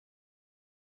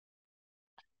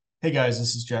Hey guys,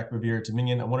 this is Jack Revere at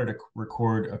Dominion. I wanted to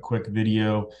record a quick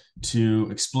video to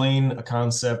explain a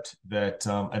concept that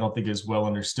I don't think is well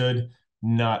understood,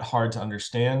 not hard to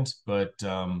understand, but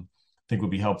I think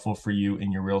would be helpful for you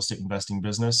in your real estate investing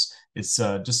business. It's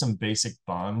just some basic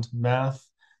bond math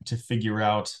to figure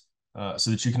out so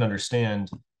that you can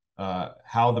understand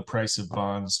how the price of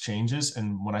bonds changes.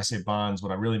 And when I say bonds,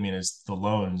 what I really mean is the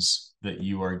loans that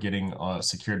you are getting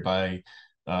secured by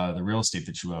the real estate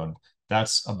that you own.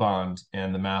 That's a bond,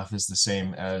 and the math is the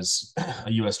same as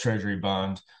a US Treasury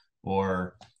bond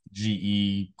or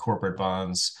GE corporate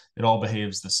bonds. It all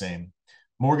behaves the same.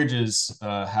 Mortgages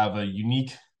have a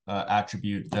unique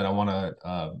attribute that I want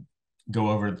to go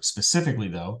over specifically,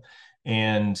 though.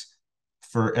 And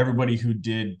for everybody who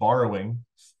did borrowing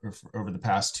over the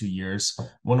past 2 years, I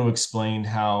want to explain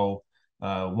how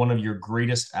one of your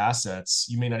greatest assets,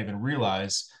 you may not even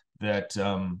realize that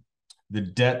the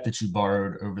debt that you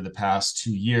borrowed over the past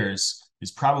 2 years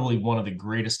is probably one of the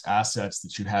greatest assets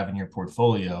that you have in your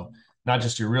portfolio, not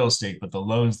just your real estate, but the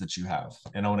loans that you have.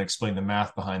 And I want to explain the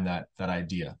math behind that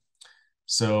idea.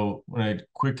 So I'm going to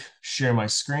quick share my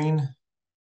screen.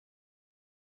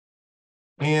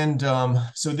 And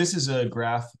so this is a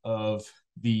graph of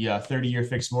the 30-year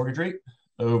fixed mortgage rate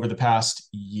over the past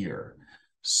year.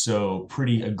 So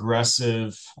pretty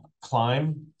aggressive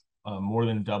climb, more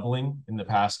than doubling in the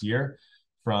past year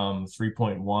from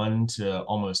 3.1 to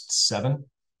almost 7.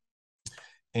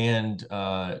 And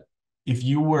if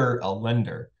you were a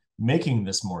lender making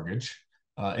this mortgage,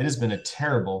 it has been a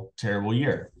terrible, terrible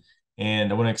year.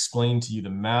 And I want to explain to you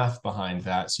the math behind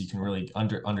that so you can really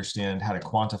understand how to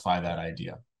quantify that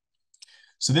idea.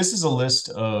 So this is a list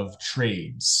of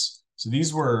trades. So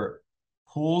these were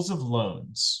pools of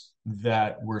loans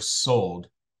that were sold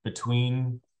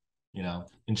between,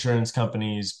 insurance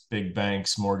companies, big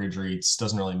banks, mortgage REITs,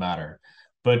 doesn't really matter.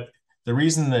 But the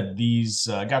reason that these,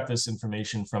 I got this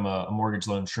information from a mortgage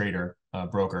loan trader,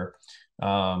 broker,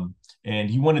 and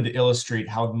he wanted to illustrate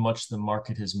how much the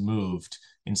market has moved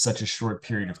in such a short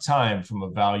period of time from a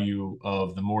value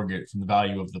of the mortgage, from the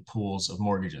value of the pools of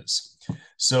mortgages.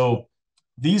 So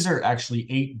these are actually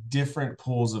 8 different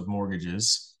pools of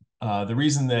mortgages. The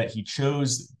reason that he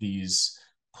chose these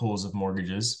pools of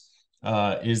mortgages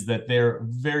is that they're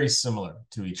very similar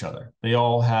to each other. They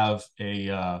all have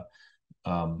a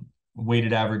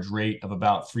weighted average rate of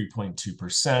about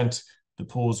 3.2%. The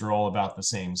pools are all about the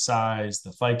same size. The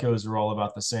FICOs are all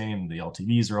about the same. The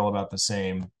LTVs are all about the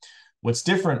same. What's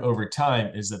different over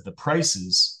time is that the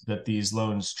prices that these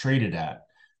loans traded at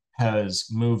has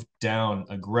moved down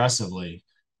aggressively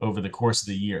over the course of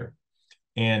the year.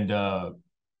 And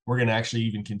we're going to actually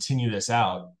even continue this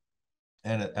out.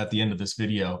 And at the end of this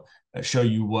video, show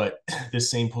you what this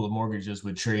same pool of mortgages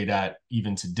would trade at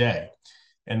even today.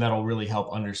 And that'll really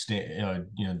help understand,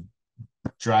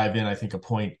 drive in, I think, a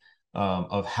point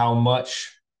of how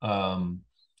much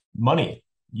money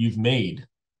you've made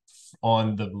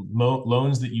on the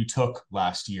loans that you took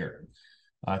last year.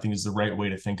 I think is the right way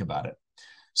to think about it.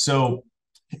 So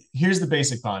here's the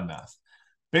basic bond math.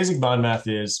 Basic bond math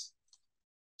is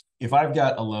if I've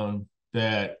got a loan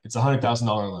that it's a $100,000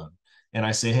 loan, and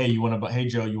I say, hey, hey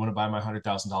Joe, you want to buy my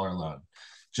 $100,000 loan?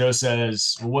 Joe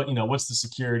says, well, what's the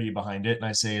security behind it? And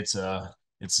I say it's a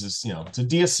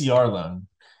DSCR loan,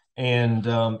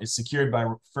 and it's secured by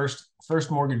first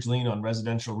mortgage lien on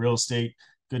residential real estate,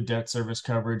 good debt service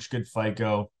coverage, good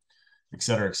FICO, et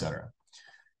cetera, et cetera.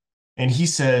 And he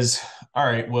says, all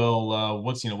right, well,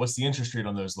 what's the interest rate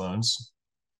on those loans?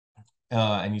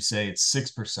 And you say it's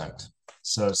 6%.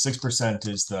 So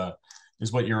 6%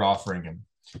 is what you're offering him.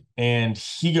 And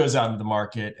he goes out into the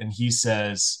market and he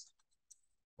says,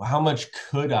 well, how much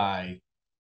could I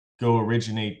go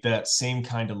originate that same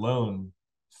kind of loan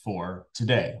for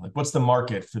today? Like, what's the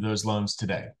market for those loans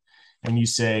today? And you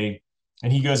say,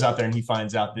 and he goes out there and he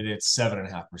finds out that it's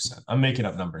 7.5%. I'm making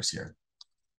up numbers here.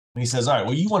 And he says, all right,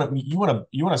 well, you want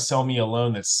to sell me a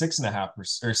loan that's 6.5%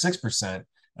 or 6%,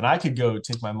 and I could go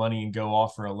take my money and go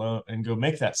offer a loan and go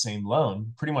make that same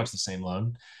loan, pretty much the same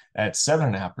loan, at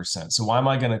 7.5%. So why am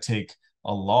I going to take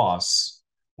a loss,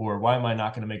 or why am I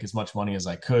not going to make as much money as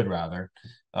I could rather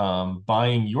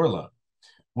buying your loan?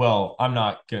 Well, I'm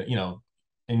not going to,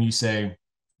 and you say,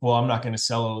 well, I'm not going to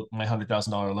sell my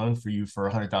 $100,000 loan for you for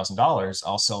 $100,000.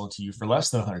 I'll sell it to you for less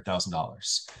than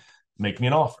 $100,000. Make me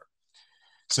an offer.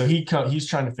 So he's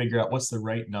trying to figure out what's the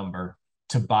right number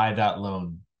to buy that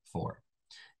loan for.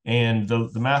 And the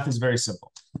math is very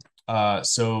simple.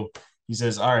 So he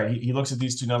says, all right, he looks at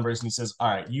these two numbers and he says, all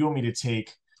right, you want me to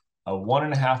take a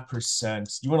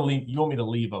 1.5%. You want me to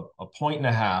leave a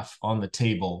 1.5 on the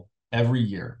table every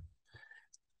year.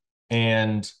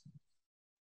 And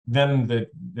then the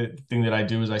thing that I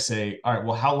do is I say, all right,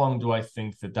 well, how long do I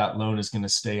think that that loan is going to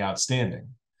stay outstanding?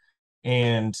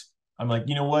 And I'm like,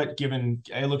 you know what, given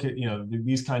I look at,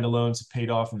 these kind of loans have paid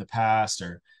off in the past,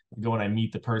 or I go and I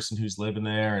meet the person who's living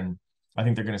there and I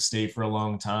think they're going to stay for a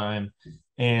long time.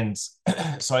 And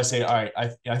so I say, all right,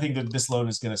 I think that this loan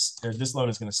is going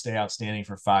to stay outstanding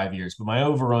for 5 years, but my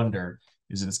over under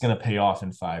is that it's going to pay off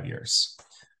in 5 years.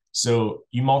 So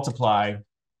you multiply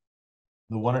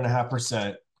the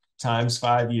 1.5% times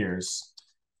 5 years,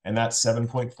 and that's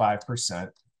 7.5%.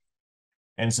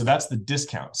 And so that's the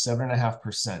discount.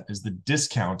 7.5% is the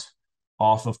discount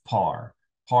off of par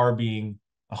being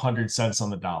 100 cents on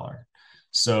the dollar.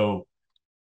 So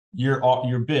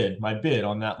my bid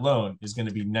on that loan is going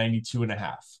to be 92 and a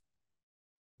half.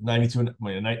 92 and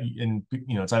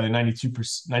it's either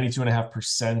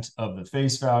 92.5% of the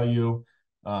face value,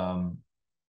 92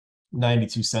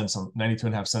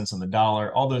 and a half cents on the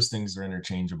dollar. All those things are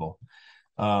interchangeable.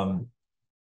 And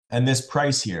this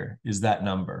price here is that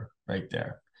number right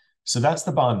there. So that's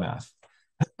the bond math.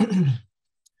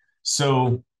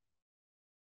 So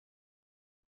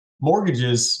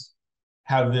mortgages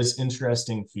have this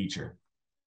interesting feature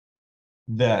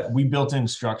that we built in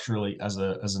structurally as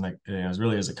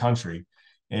a country.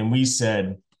 And we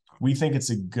said, we think it's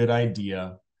a good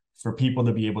idea for people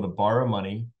to be able to borrow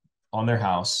money on their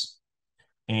house.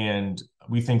 And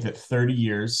we think that 30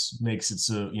 years makes it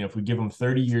so, if we give them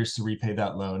 30 years to repay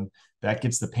that loan, that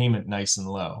gets the payment nice and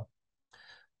low.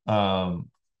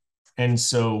 And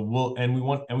so we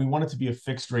want it to be a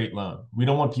fixed rate loan. We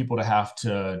don't want people to have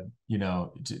to,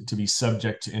 to be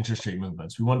subject to interest rate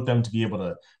movements. We want them to be able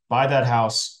to buy that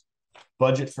house,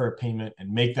 budget for a payment,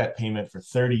 and make that payment for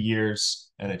 30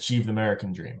 years and achieve the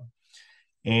American dream.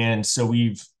 And so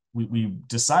we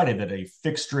decided that a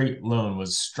fixed rate loan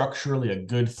was structurally a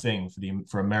good thing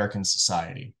for American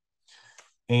society.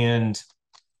 And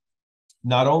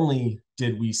not only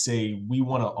did we say we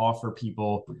want to offer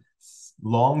people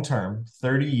long-term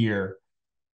 30-year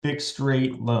fixed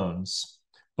rate loans,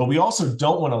 but we also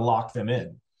don't want to lock them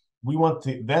in. We want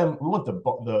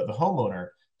the homeowner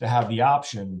to have the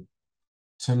option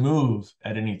to move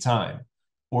at any time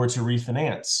or to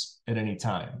refinance at any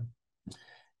time.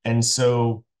 And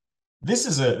so this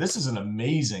is an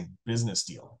amazing business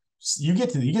deal. You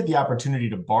get the opportunity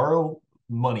to borrow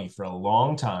money for a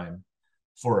long time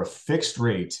for a fixed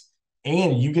rate,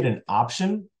 and you get an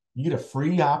option, you get a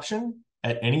free option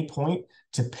at any point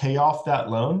to pay off that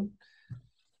loan.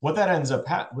 What that ends up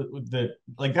that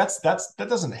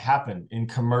doesn't happen in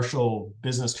commercial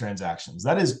business transactions.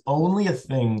 That is only a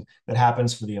thing that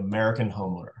happens for the American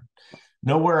homeowner.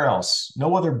 Nowhere else,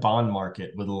 no other bond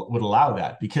market would allow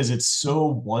that, because it's so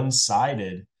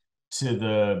one-sided to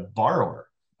the borrower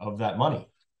of that money.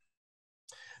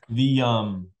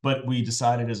 But we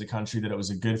decided as a country that it was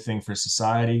a good thing for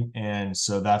society, and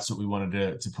so that's what we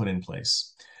wanted to put in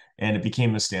place, and it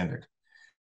became the standard.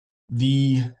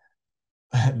 The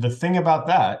thing about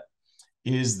that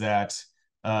is that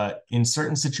in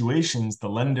certain situations, the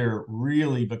lender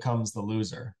really becomes the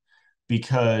loser,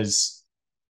 because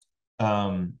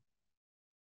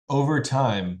over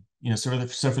time,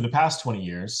 so for the past 20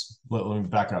 years, let me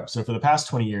back up. So for the past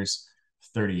 20 years,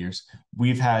 30 years,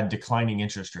 we've had declining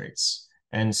interest rates.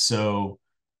 And so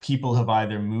people have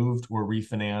either moved or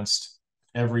refinanced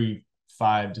every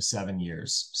 5 to 7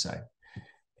 years, say.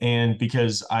 And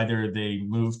because either they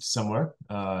moved somewhere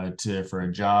for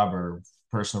a job or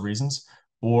personal reasons,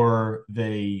 or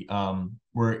they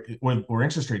where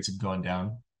interest rates have gone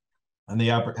down, and they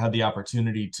had the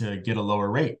opportunity to get a lower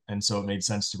rate. And so it made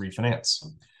sense to refinance.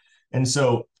 And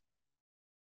so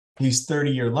these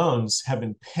 30-year loans have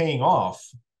been paying off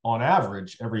on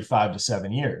average every 5 to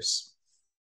 7 years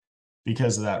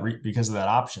because of that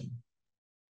option.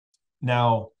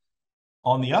 Now,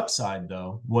 on the upside,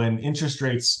 though, when interest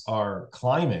rates are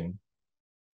climbing,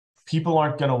 people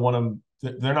aren't going to want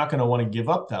to, they're not going to want to give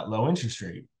up that low interest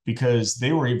rate, because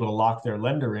they were able to lock their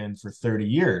lender in for 30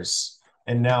 years.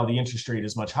 And now the interest rate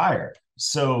is much higher.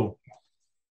 So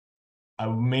I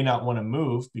may not want to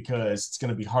move, because it's going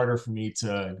to be harder for me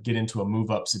to get into a move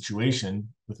up situation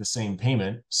with the same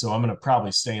payment. So I'm going to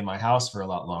probably stay in my house for a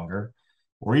lot longer.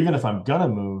 Or even if I'm going to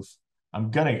move,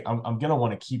 I'm going to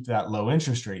want to keep that low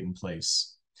interest rate in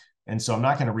place. And so I'm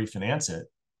not going to refinance it.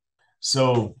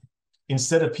 So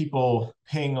instead of people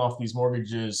paying off these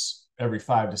mortgages every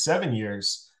 5 to 7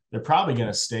 years, they're probably going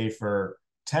to stay for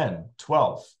 10,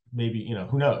 12, maybe,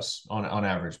 who knows, on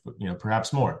average, but,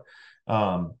 perhaps more.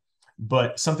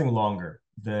 But something longer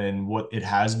than what it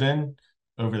has been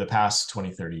over the past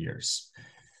 20, 30 years.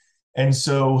 And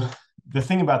so the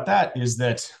thing about that is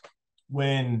that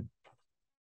when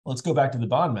Let's go back to the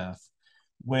bond math.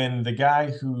 When the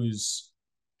guy who's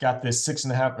got this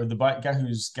 6.5, or the guy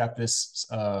who's got this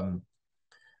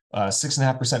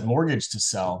 6.5% mortgage to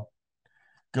sell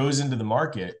goes into the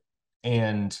market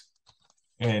and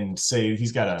say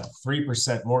he's got a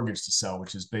 3% mortgage to sell,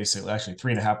 which is basically actually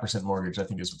 3.5% mortgage, I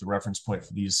think is what the reference point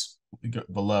for these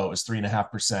below is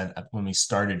 3.5% when we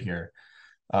started here.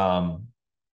 Um,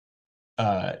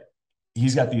 uh,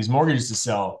 he's got these mortgages to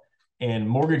sell, and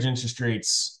mortgage interest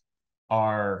rates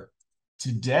are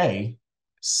today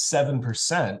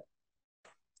 7%.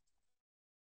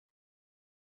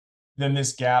 Then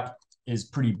this gap is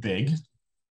pretty big.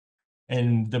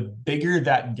 And the bigger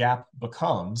that gap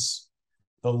becomes,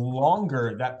 the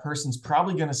longer that person's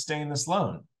probably going to stay in this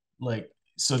loan. Like,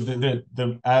 so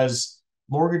the as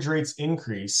mortgage rates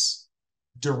increase,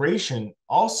 duration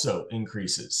also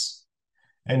increases.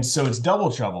 And so it's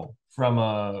double trouble from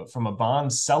a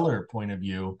bond seller point of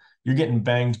view. You're getting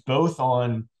banged both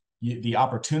on the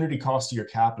opportunity cost of your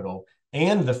capital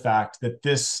and the fact that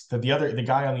the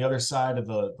guy on the other side of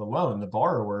the loan, the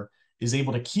borrower, is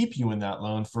able to keep you in that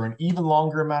loan for an even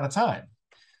longer amount of time.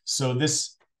 So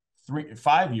this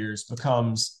 5 years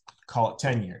becomes, call it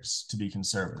 10 years to be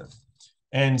conservative.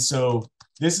 And so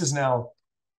this is now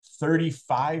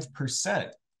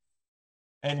 35%.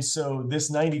 And so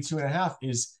this 92.5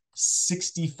 is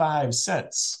 65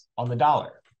 cents on the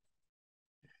dollar.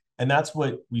 And that's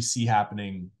what we see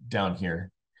happening down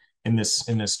here in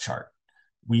this chart.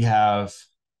 We have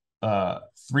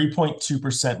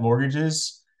 3.2%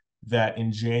 mortgages that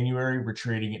in January were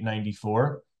trading at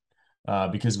 94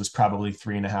 because it was probably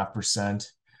 3.5%.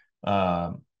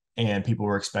 And people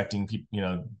were expecting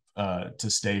to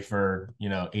stay for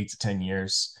 8 to 10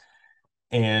 years.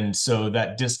 And so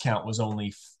that discount was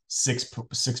only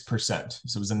 6%.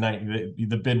 So it was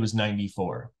the bid was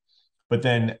 94. But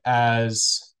then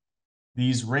as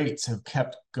these rates have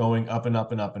kept going up and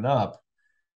up and up and up,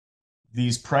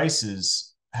 these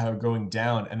prices are going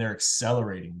down, and they're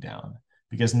accelerating down,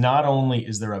 because not only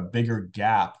is there a bigger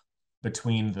gap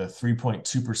between the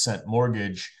 3.2%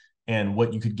 mortgage and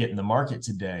what you could get in the market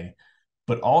today,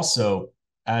 but also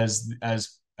as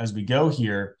we go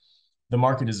here, the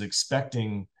market is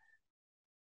expecting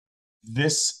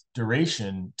this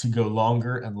duration to go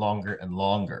longer and longer and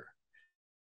longer.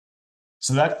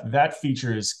 So that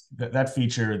feature,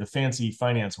 the fancy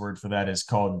finance word for that is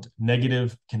called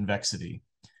negative convexity.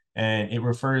 And it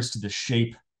refers to the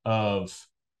shape of,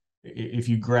 if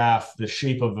you graph the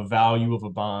shape of a value of a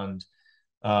bond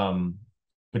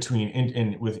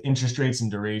with interest rates and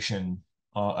duration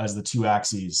as the two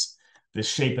axes, the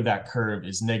shape of that curve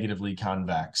is negatively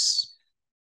convex.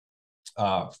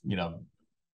 If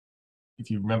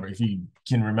you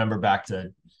can remember back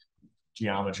to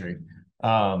geometry,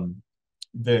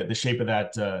 the shape of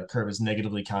that curve is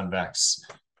negatively convex.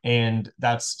 And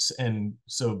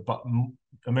so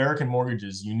American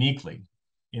mortgages uniquely,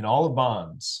 in all of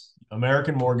bonds,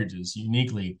 American mortgages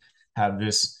uniquely have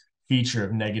this feature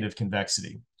of negative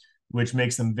convexity, which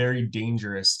makes them very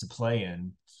dangerous to play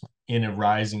in a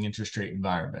rising interest rate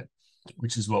environment,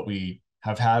 which is what we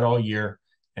have had all year,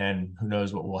 and who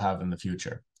knows what we'll have in the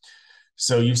future.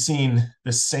 So you've seen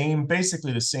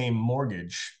basically the same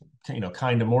mortgage,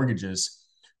 kind of mortgages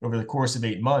over the course of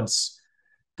 8 months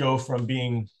go from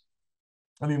being,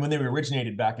 when they were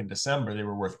originated back in December, they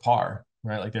were worth par,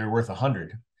 right? Like they were worth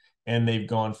 100, and they've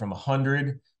gone from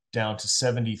 100 down to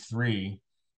 73.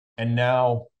 And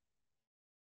now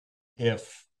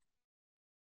if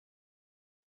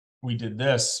we did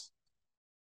this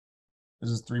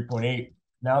is 3.8.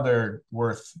 Now they're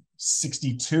worth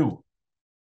 62.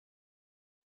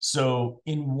 So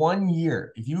in 1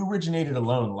 year, if you originated a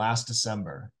loan last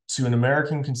December to an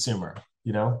American consumer,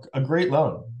 a great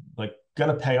loan, like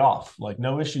gonna pay off, like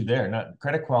no issue there. Not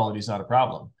credit quality is not a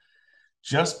problem.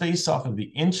 Just based off of the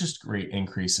interest rate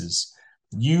increases,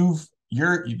 you've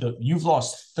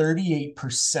lost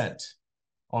 38%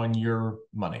 on your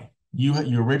money.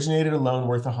 You originated a loan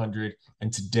worth 100,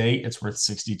 and today it's worth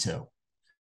 62.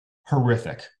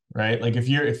 Horrific, right? Like if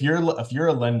you're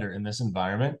a lender in this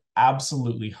environment,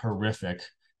 absolutely horrific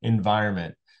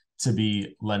environment to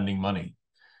be lending money,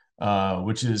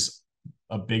 which is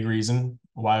a big reason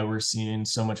why we're seeing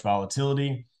so much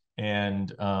volatility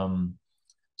and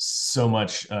so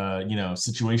much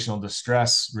situational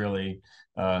distress really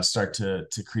start to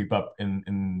creep up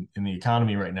in the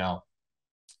economy right now.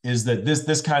 Is that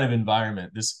this kind of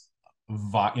environment, this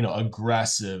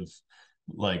aggressive,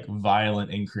 like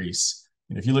violent increase.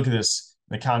 And if you look at this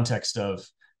in the context of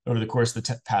over the course of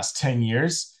the past 10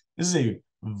 years, this is a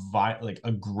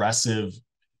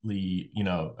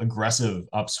aggressive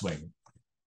upswing.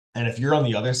 And if you're on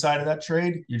the other side of that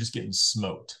trade, you're just getting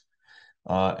smoked.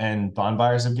 And bond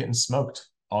buyers have getting smoked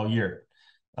all year.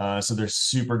 So they're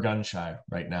super gun shy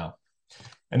right now.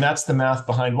 And that's the math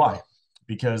behind why,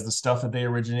 because the stuff that they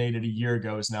originated a year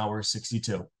ago is now worth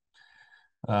 62.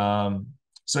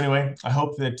 So anyway, I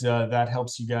hope that that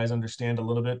helps you guys understand a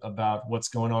little bit about what's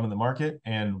going on in the market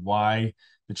and why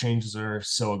the changes are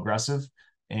so aggressive.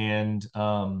 And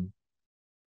hope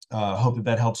that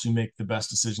that helps you make the best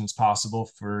decisions possible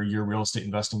for your real estate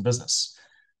investing business.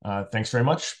 Thanks very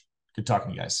much. Good talking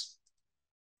to you guys.